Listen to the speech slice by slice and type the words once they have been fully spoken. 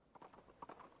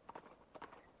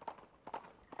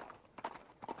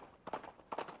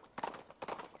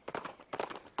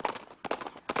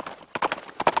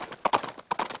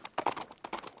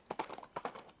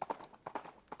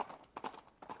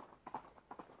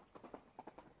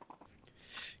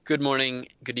Good morning,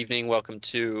 good evening. Welcome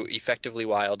to Effectively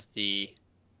Wild, the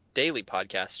daily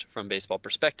podcast from Baseball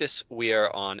Prospectus. We are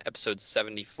on episode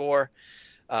 74.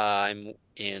 I'm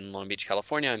in Long Beach,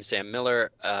 California. I'm Sam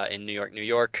Miller. In New York, New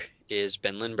York is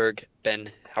Ben Lindbergh. Ben,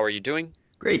 how are you doing?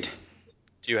 Great.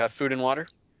 Do you have food and water?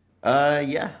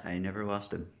 Yeah, I never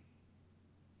lost him.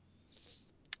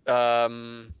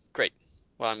 Great.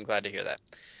 Well, I'm glad to hear that.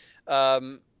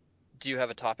 Um, do you have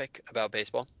a topic about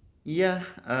baseball? Yeah,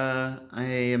 I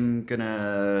am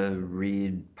gonna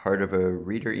read part of a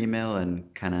reader email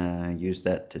and kind of use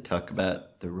that to talk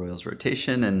about the Royals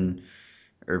rotation and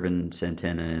Irvin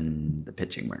Santana and the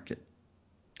pitching market.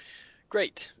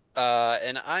 Great.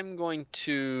 And I'm going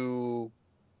to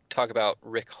talk about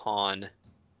Rick Hahn.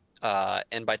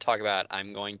 And by talk about,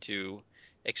 I'm going to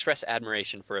express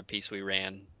admiration for a piece we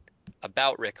ran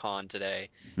about Rick Hahn today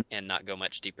and not go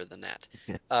much deeper than that.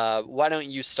 Okay. Why don't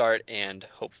you start and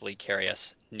hopefully carry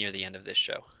us near the end of this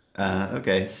show?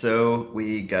 Okay, so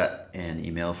we got an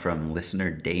email from listener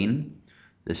Dane.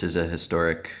 This is a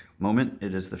historic moment.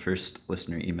 It is the first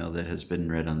listener email that has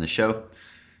been read on the show.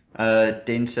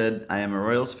 Dane said, I am a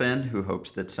Royals fan who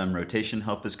hopes that some rotation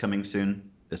help is coming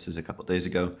soon. This is a couple days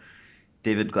ago.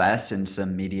 David Glass in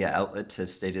some media outlets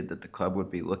has stated that the club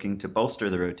would be looking to bolster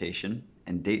the rotation,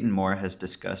 and Dayton Moore has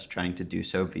discussed trying to do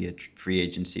so via free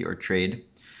agency or trade.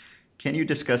 Can you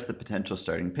discuss the potential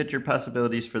starting pitcher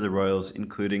possibilities for the Royals,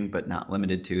 including but not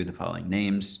limited to the following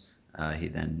names? He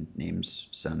then names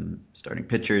some starting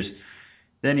pitchers.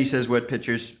 Then he says what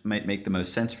pitchers might make the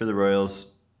most sense for the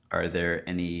Royals. Are there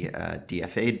any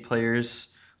DFA'd players,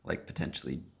 like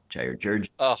potentially Jair Jurge?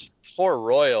 Oh, poor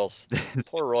Royals.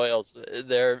 Poor Royals.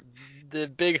 The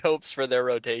big hopes for their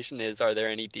rotation is, are there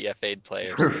any DFA'd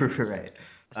players? Right.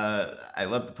 I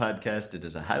love the podcast. It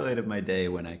is a highlight of my day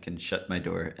when I can shut my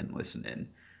door and listen in,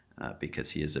 because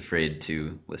he is afraid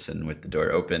to listen with the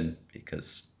door open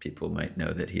because people might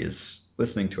know that he is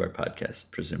listening to our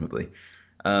podcast, presumably.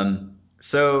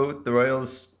 So the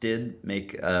Royals did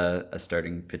make a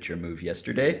starting pitcher move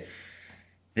yesterday.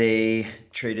 They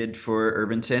traded for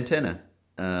Urban Santana,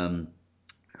 um,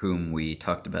 whom we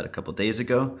talked about a couple days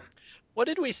ago. What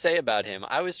did we say about him?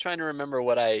 I was trying to remember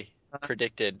what I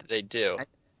predicted they'd do. I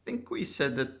think we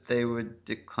said that they would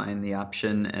decline the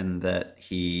option and that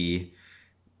he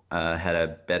had a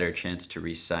better chance to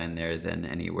re-sign there than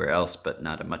anywhere else, but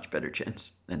not a much better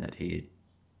chance, and that he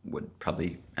would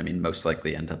probably, I mean, most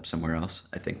likely end up somewhere else.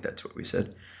 I think that's what we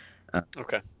said. Uh,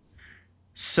 Okay.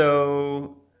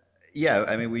 so, yeah,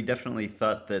 I mean, we definitely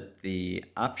thought that the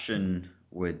option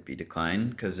would be declined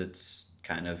because it's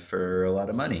kind of for a lot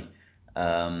of money.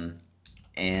 Um,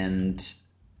 and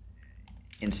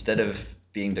instead of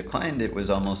being declined, it was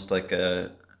almost like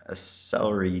a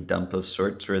salary dump of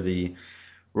sorts where the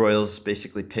Royals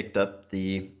basically picked up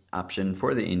the option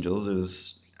for the Angels. It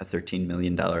was a $13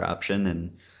 million option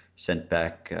and sent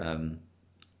back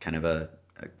kind of a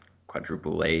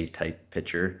quadruple A type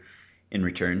pitcher in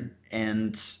return.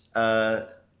 And uh,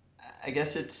 I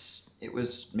guess it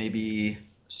was maybe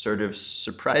sort of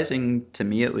surprising to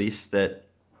me at least that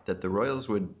the Royals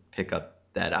would pick up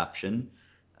that option.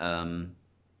 Um,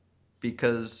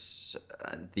 because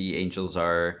the Angels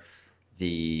are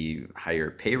the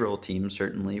higher payroll team,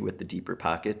 certainly with the deeper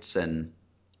pockets, and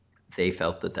they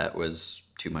felt that that was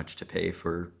too much to pay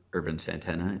for Irvin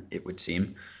Santana, it would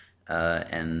seem,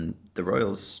 and the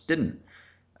Royals didn't.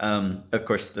 Of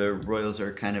course, the Royals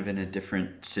are kind of in a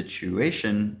different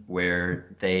situation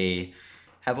where they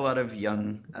have a lot of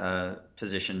young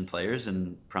position players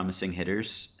and promising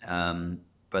hitters,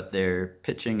 but their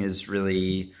pitching is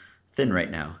really thin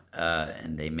right now,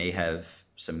 and they may have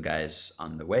some guys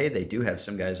on the way. They do have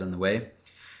some guys on the way,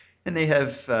 and they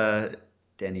have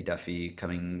Danny Duffy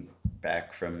coming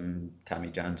back from Tommy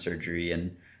John surgery,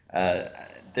 and uh,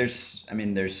 I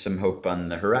mean, there's some hope on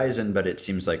the horizon, but it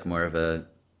seems like more of a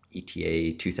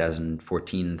ETA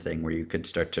 2014 thing where you could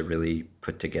start to really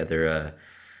put together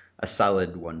a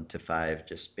solid 1 to 5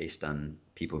 just based on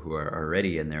people who are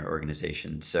already in their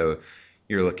organization. So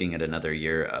you're looking at another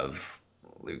year of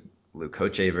Luke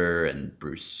Hochevar and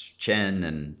Bruce Chen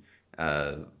and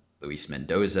uh, Luis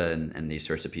Mendoza and these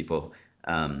sorts of people.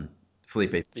 Um,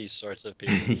 Felipe, These sorts of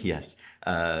people. yes,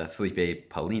 Felipe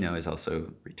Paulino is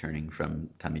also returning from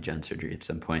Tommy John surgery at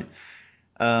some point.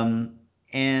 Um,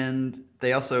 and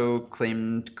they also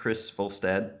claimed Chris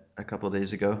Volstad a couple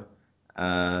days ago,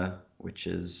 which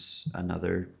is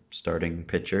another starting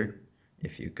pitcher,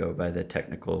 if you go by the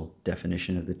technical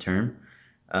definition of the term.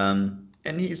 And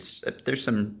there's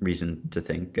some reason to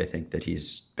think, I think that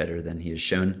he's better than he has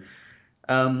shown.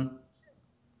 Um,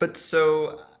 but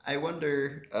so I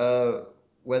wonder,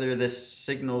 whether this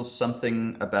signals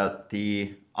something about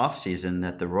the offseason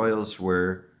that the Royals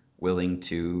were willing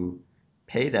to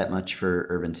pay that much for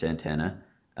Urban Santana.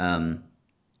 Um,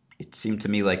 it seemed to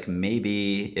me like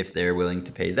maybe if they're willing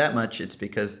to pay that much, it's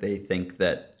because they think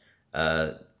that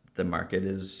uh, the market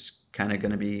is kind of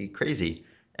going to be crazy,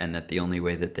 and that the only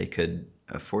way that they could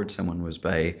afford someone was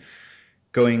by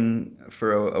going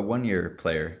for a 1 year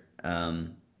player.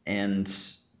 And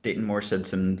Dayton Moore said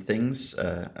some things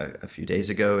a few days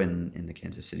ago in the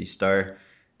Kansas City Star.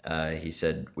 He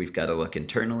said, we've got to look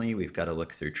internally, we've got to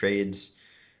look through trades,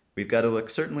 we've got to look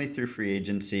certainly through free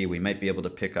agency. We might be able to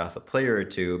pick off a player or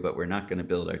two, but we're not going to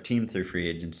build our team through free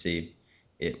agency.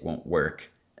 It won't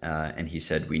work. And he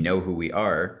said, we know who we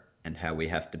are and how we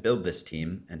have to build this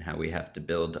team and how we have to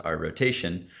build our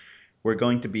rotation. We're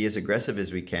going to be as aggressive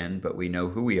as we can, but we know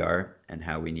who we are and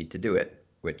how we need to do it,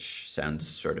 which sounds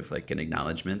sort of like an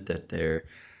acknowledgement that they're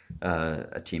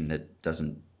a team that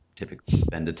doesn't typically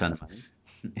spend a ton of money.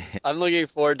 I'm looking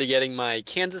forward to getting my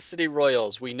Kansas City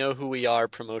Royals, we know who we are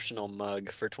promotional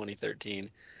mug for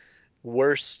 2013.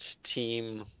 Worst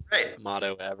team Right.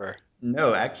 motto ever.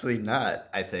 No, actually not,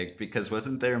 I think, because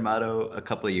wasn't their motto a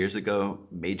couple of years ago,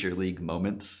 Major League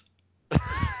Moments?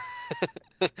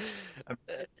 I'm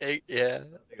Yeah,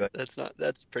 something like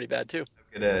that's pretty bad too.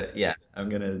 yeah, I'm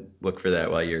gonna look for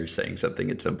that while you're saying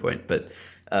something at some point. But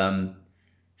um,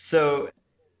 so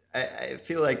I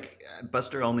feel like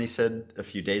Buster only said a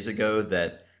few days ago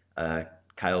that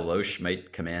Kyle Loesch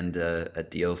might command a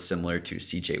deal similar to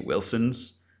C.J.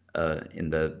 Wilson's in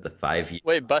the 5 year.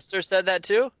 Wait, Buster said that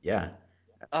too? Yeah,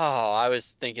 Oh, I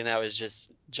was thinking that was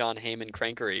just John Heyman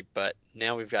crankery, but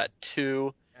now we've got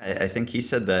two. I think he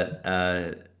said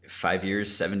that 5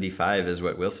 years, 75 is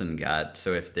what Wilson got.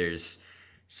 So if there's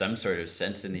some sort of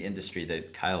sense in the industry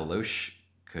that Kyle Loesch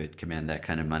could command that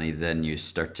kind of money, then you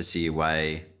start to see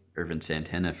why Irvin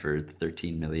Santana for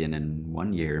 13 million in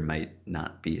 1 year might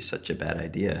not be such a bad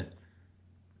idea.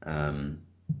 Um,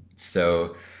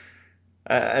 so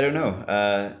I don't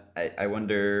know. I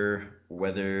wonder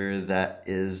whether that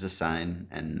is a sign,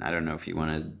 and I don't know if you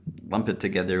want to lump it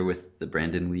together with the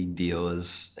Brandon League deal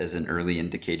as an early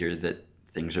indicator that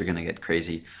things are going to get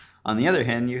crazy. On the other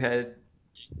hand, you had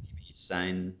JPP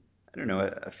sign, I don't know,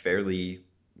 a fairly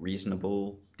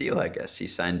reasonable deal, I guess. He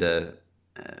signed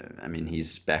I mean,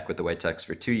 he's back with the White Sox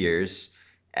for 2 years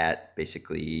at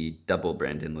basically double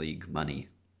Brandon League money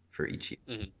for each year,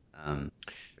 Mhm.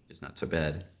 which is not so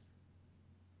bad.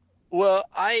 Well,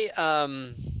 I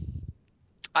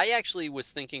actually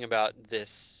was thinking about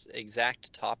this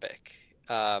exact topic,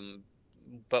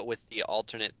 but with the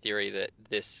alternate theory that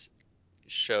this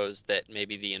shows that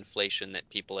maybe the inflation that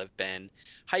people have been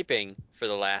hyping for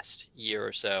the last year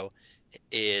or so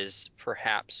is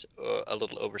perhaps a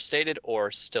little overstated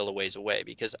or still a ways away.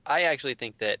 Because I actually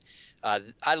think that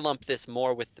I lump this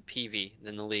more with the PV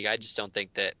than the league. I just don't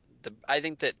think that I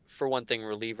think that for one thing,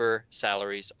 reliever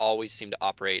salaries always seem to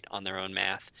operate on their own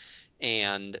math,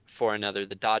 and for another,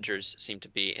 the Dodgers seem to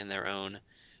be in their own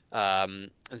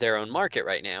market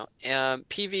right now.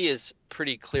 PV is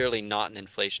pretty clearly not an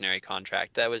inflationary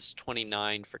contract. That was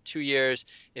 29 for 2 years.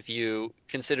 If you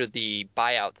consider the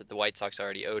buyout that the White Sox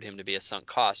already owed him to be a sunk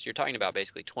cost, you're talking about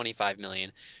basically 25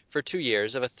 million for 2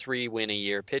 years of a 3 win a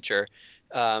year pitcher.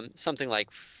 Something like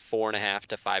 4.5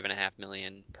 to 5.5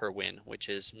 million per win, which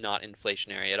is not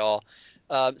inflationary at all.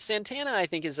 Santana, I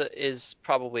think, is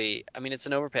probably. I mean, it's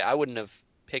an overpay. I wouldn't have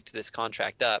picked this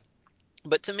contract up,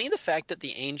 but to me, the fact that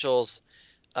the Angels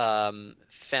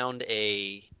found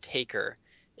a taker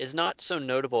is not so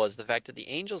notable as the fact that the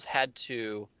Angels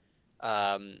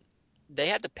um,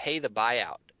 had to pay the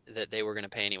buyout that they were going to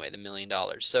pay anyway, the $1 million.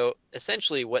 So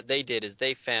essentially, what they did is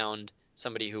they found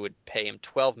somebody who would pay him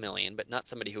 12 million, but not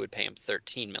somebody who would pay him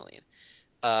 13 million.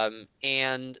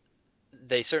 And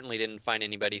they certainly didn't find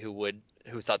anybody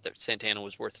who thought that Santana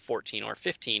was worth 14 or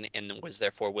 15 and was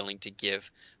therefore willing to give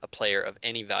a player of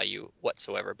any value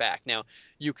whatsoever back. Now,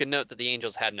 you can note that the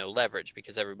Angels had no leverage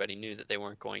because everybody knew that they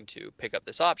weren't going to pick up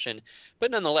this option.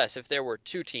 But nonetheless, if there were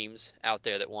two teams out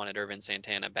there that wanted Irvin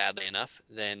Santana badly enough,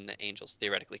 then the Angels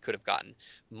theoretically could have gotten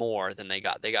more than they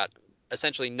got. They got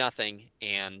essentially nothing,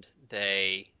 and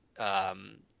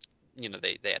um,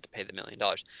 they had to pay the $1 million.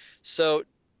 So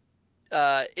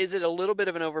is it a little bit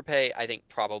of an overpay? I think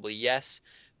probably yes,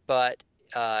 but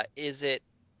uh, is it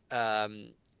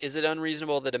is it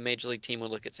unreasonable that a major league team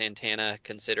would look at Santana,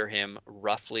 consider him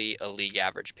roughly a league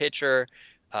average pitcher,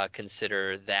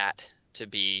 consider that to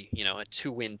be, a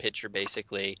two-win pitcher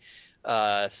basically?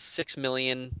 6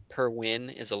 million per win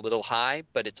is a little high,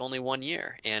 but it's only 1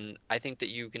 year, and I think that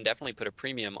you can definitely put a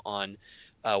premium on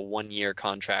a 1 year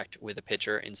contract with a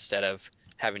pitcher instead of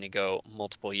having to go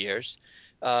multiple years.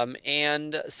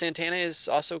 And Santana is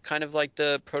also kind of like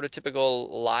the prototypical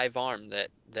live arm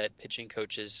that pitching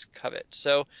coaches covet.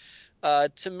 So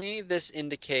to me, this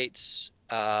indicates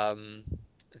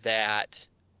that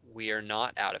we are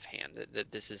not out of hand,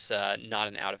 that this is not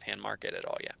an out of hand market at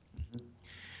all yet.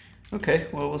 Okay,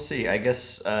 well, we'll see. I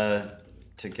guess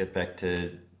to get back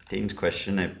to Dane's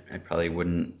question, I probably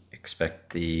wouldn't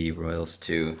expect the Royals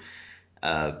to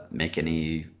make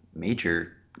any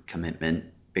major commitment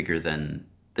bigger than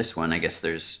this one. I guess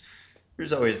there's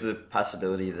always the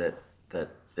possibility that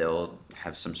they'll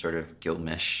have some sort of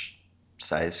Gilmesh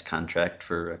size contract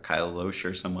for a Kyle Loesch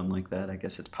or someone like that. I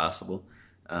guess it's possible.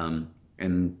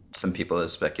 And some people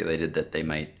have speculated that they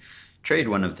might trade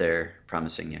one of their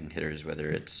promising young hitters, whether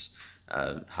it's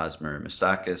Hosmer or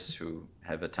Moustakas, who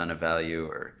have a ton of value,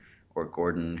 or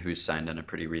Gordon, who's signed on a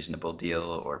pretty reasonable deal,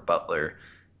 or Butler.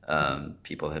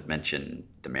 People have mentioned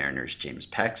the Mariners' James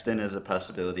Paxton as a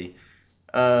possibility.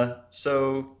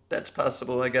 So that's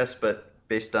possible, I guess, but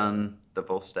based on the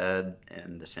Volstad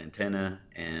and the Santana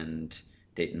and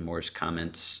Dayton Moore's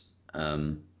comments,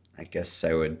 I guess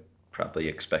I would probably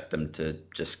expect them to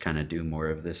just kind of do more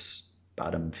of this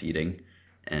bottom feeding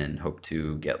and hope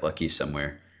to get lucky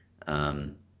somewhere.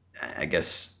 Um, I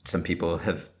guess some people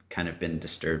have kind of been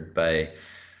disturbed by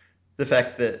the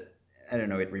fact that, I don't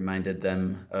know, it reminded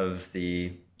them of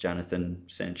the Jonathan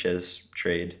Sanchez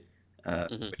trade,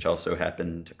 Hmm. which also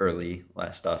happened early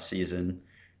last offseason,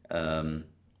 um,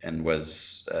 and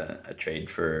was a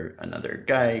trade for another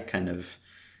guy, kind of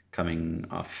coming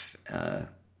off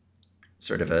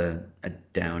sort of a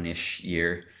downish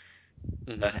year.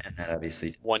 Hmm. And that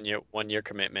obviously, 1 year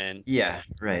commitment. yeah,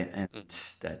 right. And Hmm.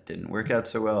 that didn't work out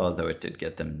so well, although it did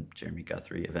get them Jeremy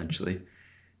Guthrie eventually.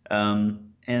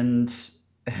 And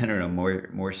I don't know,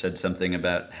 Moore said something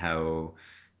about how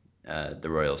the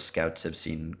Royal Scouts have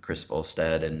seen Chris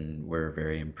Volstad and were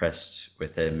very impressed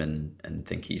with him and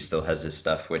think he still has his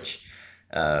stuff, which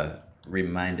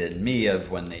reminded me of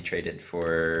when they traded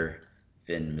for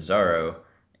Vin Mazzaro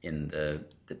in the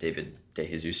David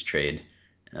DeJesus trade.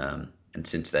 And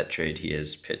since that trade, he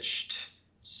has pitched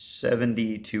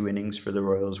 72 innings for the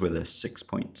Royals with a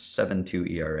 6.72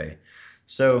 ERA.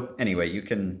 So anyway, you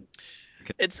can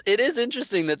It is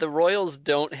interesting that the Royals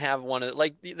don't have one of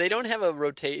like they don't have a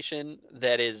rotation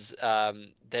that is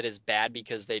bad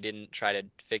because they didn't try to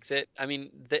fix it. I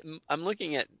mean, I'm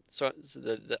looking at so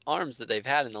the arms that they've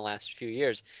had in the last few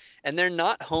years, and they're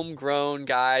not homegrown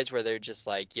guys where they're just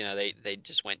like, they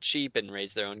just went cheap and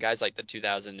raised their own guys like the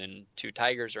 2002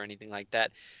 Tigers or anything like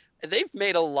that. They've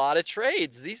made a lot of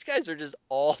trades. These guys are just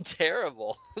all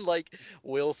terrible. Like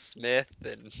Will Smith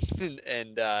and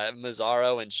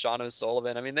Mazzaro and Sean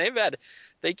O'Sullivan. I mean,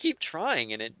 they keep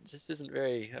trying and it just isn't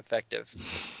very effective.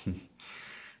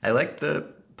 I like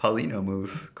the Paulino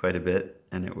move quite a bit,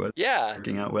 and it was Yeah,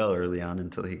 working out well early on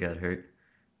until he got hurt.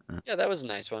 yeah, that was a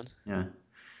nice one. Yeah,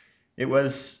 it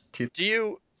was two. Do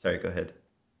you, Sorry, go ahead.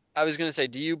 I was gonna say,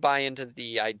 do you buy into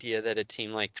the idea that a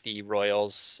team like the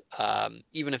Royals,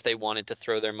 even if they wanted to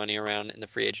throw their money around in the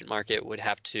free agent market, would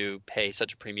have to pay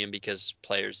such a premium because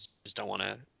players just don't want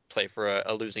to play for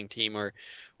a losing team,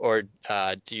 or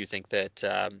do you think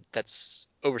that that's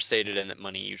overstated and that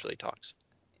money usually talks?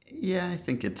 Yeah, I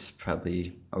think it's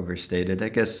probably overstated. I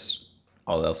guess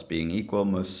all else being equal,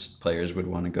 most players would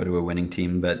want to go to a winning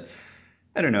team, but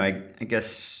I don't know. I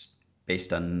guess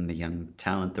based on the young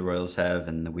talent the Royals have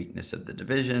and the weakness of the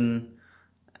division,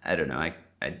 I don't know. I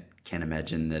can't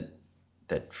imagine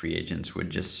that free agents would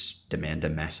just demand a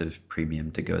massive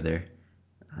premium to go there.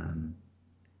 Um,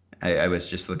 I was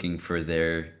just looking for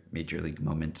their Major League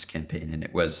Moments campaign, and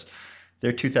it was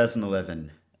their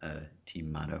 2011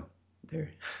 team motto, their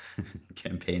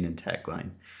campaign and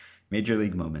tagline. Major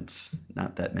League Moments.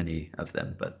 Not that many of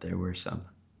them, but there were some.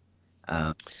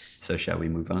 Um, so shall we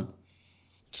move on?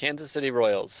 Kansas City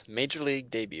Royals, Major League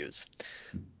debuts.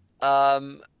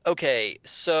 Okay,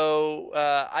 so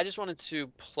I just wanted to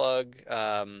plug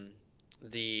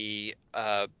the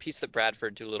piece that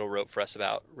Bradford Doolittle wrote for us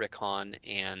about Rick Hahn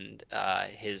and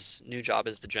his new job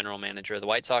as the general manager of the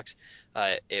White Sox.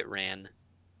 It ran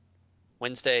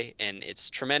Wednesday, and it's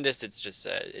tremendous.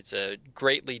 It's a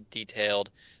greatly detailed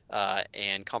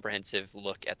and comprehensive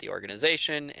look at the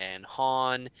organization and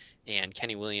Hahn and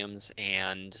Kenny Williams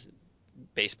and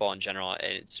baseball in general.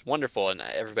 It's wonderful, and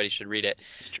everybody should read it.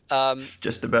 Um,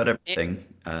 Just about it, everything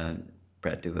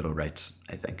Brad Doolittle writes,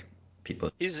 I think.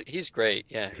 People, he's great.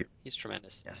 Yeah, he's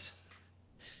tremendous. yes.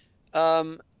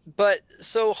 Um, but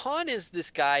so Han is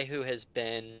this guy who has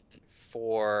been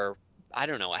for, I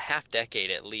don't know, a half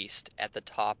decade at least at the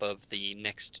top of the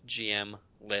next GM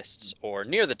lists or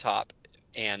near the top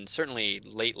and certainly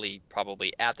lately,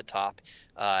 probably at the top.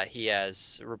 He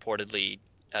has reportedly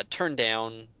turned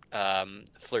down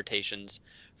flirtations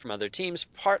from other teams.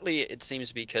 Partly, it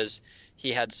seems because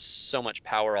he had so much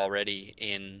power already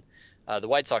in the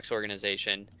White Sox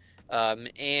organization.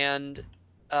 And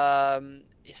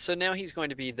so now he's going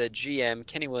to be the GM.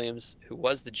 Kenny Williams, who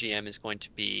was the GM, is going to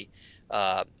be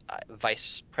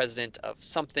vice president of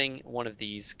something, one of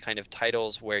these kind of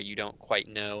titles where you don't quite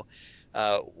know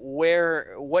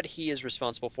where what he is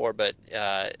responsible for, but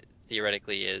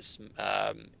theoretically is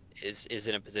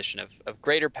in a position of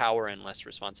greater power and less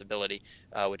responsibility,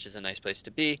 which is a nice place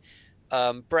to be.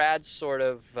 Brad sort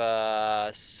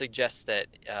of suggests that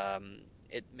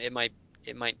it might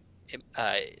it might it,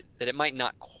 that it might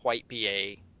not quite be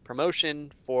a promotion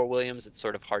for Williams. It's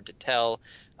sort of hard to tell,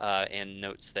 and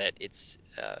notes that it's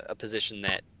a position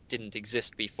that didn't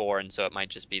exist before, and so it might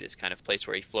just be this kind of place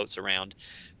where he floats around.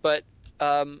 But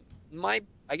my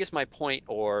I guess my point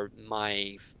or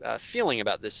my feeling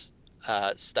about this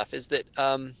stuff is that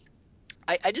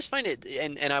I just find it,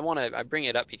 and I bring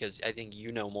it up because I think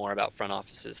you know more about front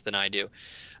offices than I do.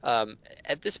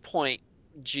 At this point,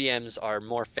 GMs are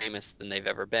more famous than they've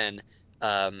ever been.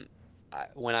 Um,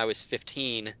 when I was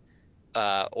 15,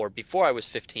 or before I was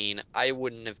 15, I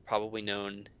wouldn't have probably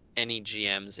known any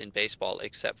GMs in baseball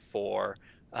except for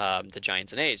the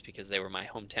Giants and A's because they were my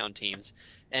hometown teams.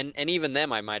 And even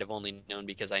them I might have only known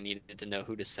because I needed to know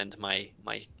who to send my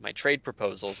trade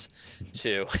proposals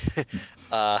to.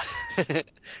 Uh,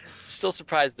 Still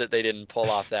surprised that they didn't pull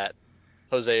off that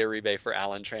Jose Uribe for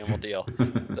Alan Trammell deal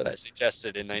that I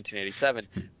suggested in 1987.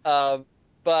 Um,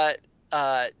 but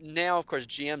now, of course,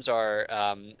 GMs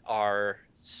are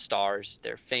stars.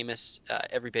 They're famous.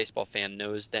 Every baseball fan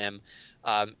knows them,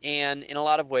 and in a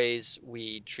lot of ways,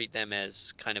 we treat them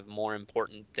as kind of more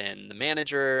important than the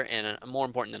manager and more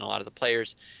important than a lot of the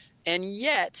players. And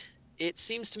yet, it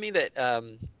seems to me that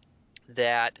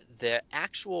the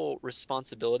actual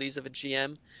responsibilities of a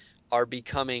GM are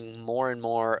becoming more and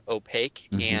more opaque,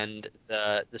 Hmm. and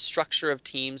the structure of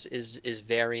teams is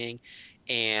varying,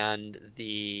 and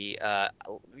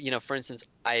for instance,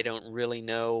 I don't really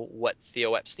know what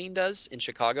Theo Epstein does in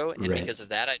Chicago, and Right. because of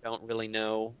that, I don't really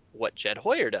know what Jed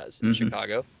Hoyer does in Hmm.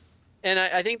 Chicago. And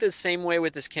I think the same way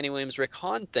with this Kenny Williams Rick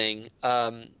Hahn thing.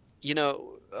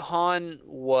 Hahn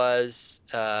was,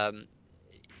 I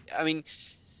mean,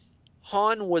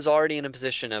 Han was already in a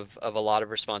position of a lot of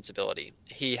responsibility.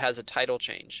 He has a title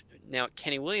change. Now,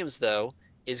 Kenny Williams, though,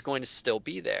 is going to still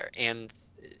be there. And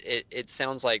it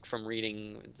sounds like from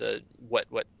reading what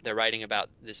they're writing about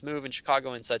this move in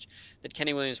Chicago and such, that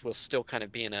Kenny Williams will still kind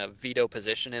of be in a veto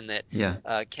position and that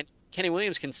Yeah. Kenny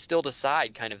Williams can still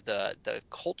decide kind of the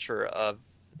culture of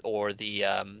or the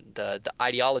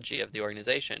ideology of the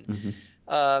organization.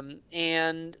 Hmm.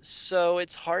 And so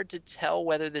it's hard to tell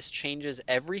whether this changes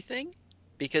everything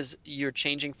because you're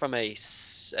changing from I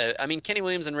mean, Kenny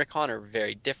Williams and Rick Hahn are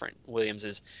very different. Williams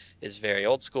is very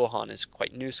old school. Hahn is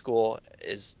quite new school,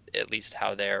 is at least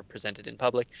how they're presented in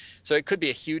public. So it could be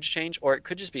a huge change, or it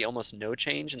could just be almost no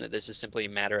change, and that this is simply a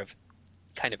matter of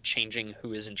kind of changing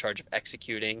who is in charge of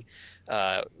executing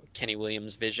uh, Kenny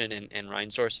Williams' vision and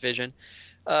Reinsdorf's vision.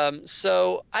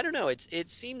 So I don't know. It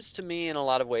seems to me in a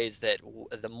lot of ways that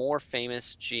the more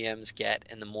famous GMs get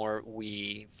and the more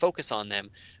we focus on them,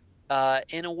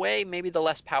 in a way, maybe the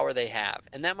less power they have.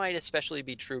 And that might especially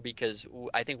be true because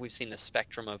I think we've seen the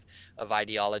spectrum of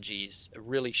ideologies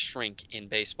really shrink in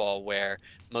baseball, where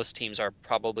most teams are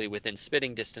probably within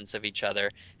spitting distance of each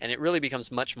other. And it really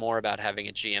becomes much more about having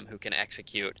a GM who can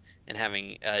execute and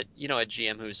having a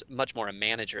GM who's much more a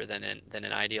manager than an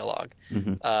ideologue.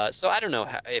 Hmm. So I don't know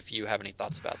if you have any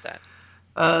thoughts about that.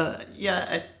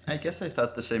 Yeah, I guess I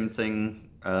thought the same thing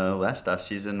last off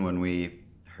season when we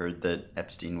heard that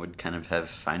Epstein would kind of have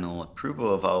final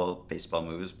approval of all baseball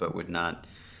moves, but would not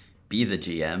be the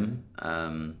GM.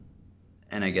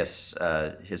 And I guess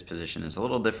his position is a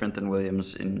little different than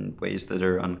Williams in ways that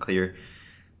are unclear.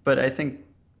 But I think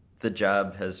the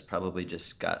job has probably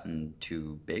just gotten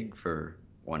too big for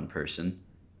one person.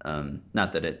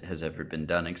 Not that it has ever been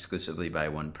done exclusively by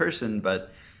one person,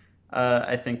 but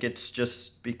I think it's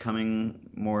just becoming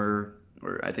more,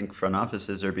 or I think front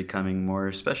offices are becoming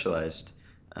more specialized,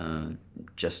 uh,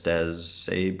 just as,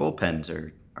 say, bullpens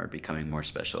are becoming more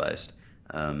specialized.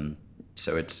 Um,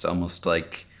 so it's almost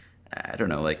like, I don't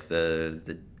know, like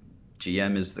the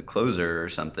GM is the closer or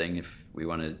something, if we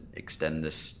want to extend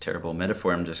this terrible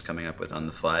metaphor I'm just coming up with on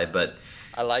the fly. But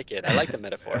I like it. I like the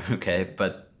metaphor. okay,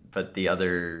 but the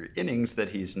other innings that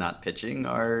he's not pitching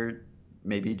are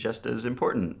maybe just as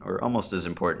important or almost as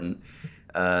important.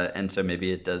 And so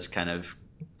maybe it does kind of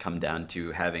come down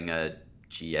to having a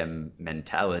GM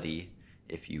mentality,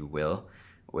 if you will,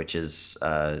 which is,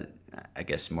 I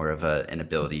guess, more of an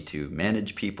ability to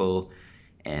manage people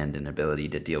and an ability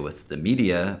to deal with the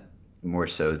media more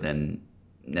so than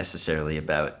necessarily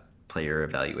about player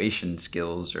evaluation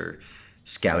skills or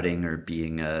scouting or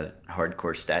being a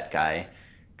hardcore stat guy.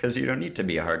 Because you don't need to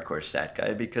be a hardcore stat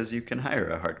guy because you can hire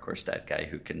a hardcore stat guy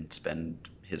who can spend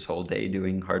his whole day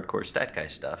doing hardcore stat guy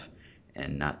stuff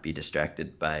and not be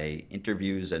distracted by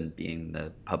interviews and being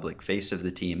the public face of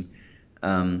the team.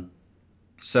 Um,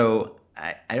 so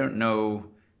I don't know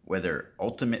whether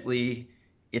ultimately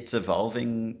it's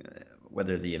evolving,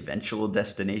 whether the eventual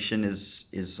destination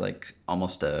is like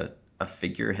almost a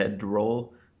figurehead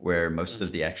role where most of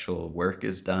Hmm. the actual work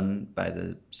is done by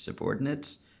the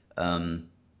subordinates. Um,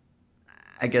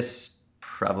 I guess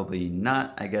probably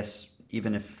not. I guess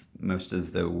even if most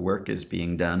of the work is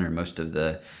being done or most of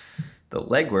the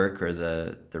legwork or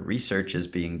the research is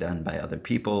being done by other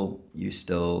people, you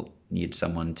still need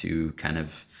someone to kind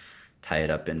of tie it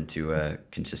up into a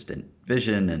consistent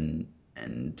vision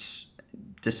and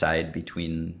decide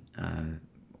between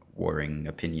warring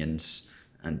opinions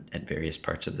at various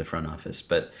parts of the front office.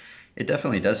 But it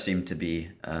definitely does seem to be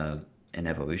an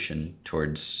evolution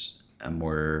towards a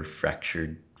more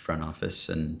fractured front office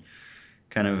and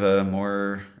kind of a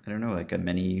more, I don't know, like a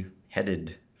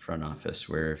many-headed front office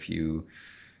where if you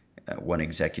one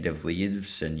executive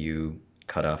leaves and you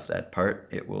cut off that part,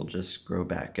 it will just grow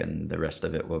back and the rest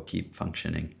of it will keep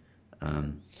functioning.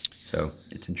 Um, so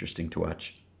it's interesting to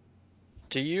watch.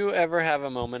 Do you ever have a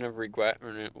moment of regret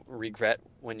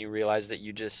when you realize that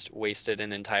you just wasted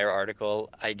an entire article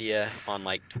idea on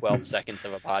like 12 seconds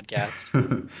of a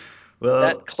podcast? Well,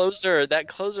 That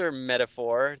closer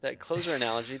metaphor, that closer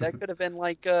analogy, that could have been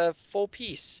like a full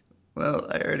piece. well,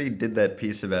 I already did that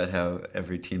piece about how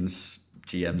every team's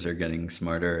GMs are getting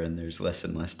smarter and there's less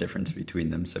and less difference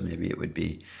between them. So maybe it would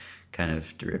be kind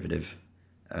of derivative.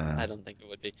 Uh, I don't think it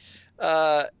would be.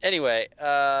 Anyway,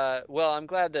 well, I'm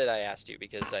glad that I asked you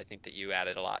because I think that you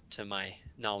added a lot to my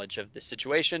knowledge of the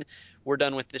situation. We're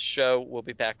done with this show. We'll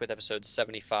be back with episode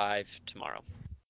 75 tomorrow.